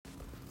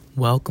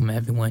Welcome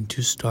everyone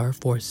to Star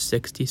Force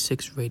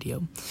 66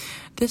 Radio.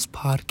 This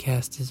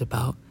podcast is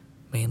about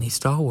mainly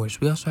Star Wars.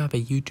 We also have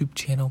a YouTube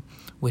channel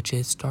which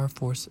is Star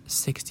Force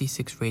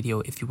 66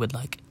 Radio. If you would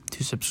like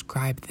to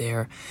subscribe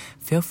there,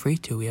 feel free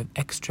to. We have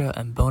extra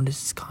and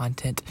bonus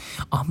content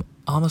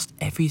almost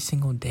every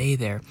single day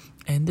there.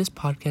 And this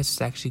podcast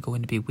is actually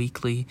going to be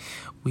weekly.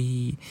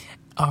 We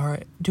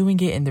are doing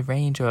it in the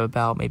range of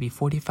about maybe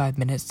 45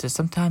 minutes to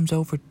sometimes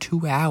over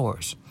 2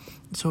 hours.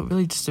 So it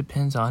really just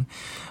depends on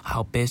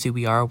how busy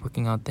we are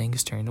working on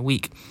things during the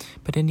week.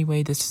 But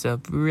anyway, this is a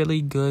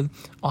really good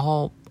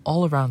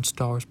all-around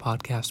Star Wars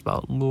podcast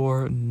about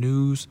lore,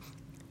 news,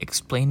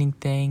 explaining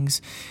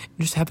things, and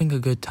just having a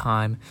good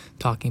time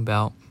talking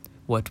about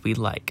what we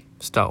like,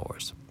 Star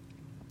Wars.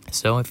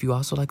 So if you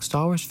also like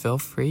Star Wars, feel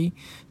free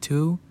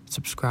to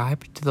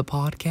subscribe to the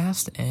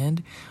podcast,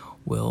 and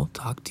we'll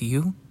talk to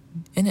you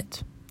in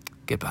it.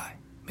 Goodbye.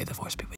 May the Force be with you.